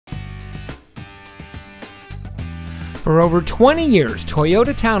For over 20 years,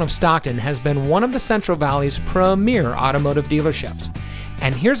 Toyota Town of Stockton has been one of the Central Valley's premier automotive dealerships.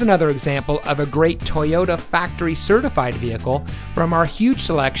 And here's another example of a great Toyota factory certified vehicle from our huge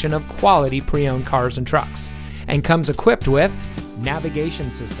selection of quality pre-owned cars and trucks. And comes equipped with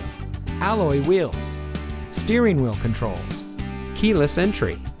navigation system, alloy wheels, steering wheel controls, keyless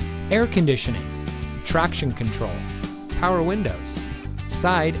entry, air conditioning, traction control, power windows,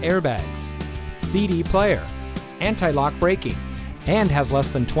 side airbags, CD player, anti-lock braking, and has less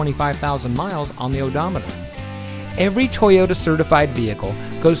than 25,000 miles on the odometer. Every Toyota certified vehicle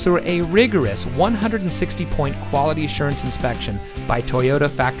goes through a rigorous 160-point quality assurance inspection by Toyota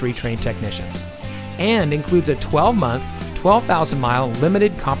factory trained technicians, and includes a 12-month, 12,000-mile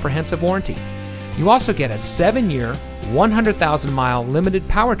limited comprehensive warranty. You also get a 7-year, 100,000-mile limited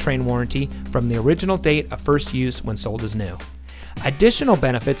powertrain warranty from the original date of first use when sold as new. Additional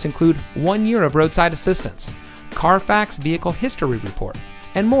benefits include 1 year of roadside assistance, Carfax Vehicle History Report,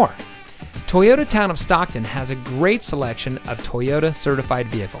 and more. Toyota Town of Stockton has a great selection of Toyota certified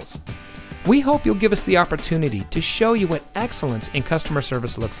vehicles. We hope you'll give us the opportunity to show you what excellence in customer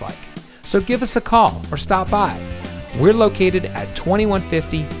service looks like. So give us a call or stop by. We're located at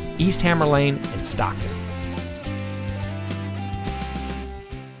 2150 East Hammer Lane in Stockton.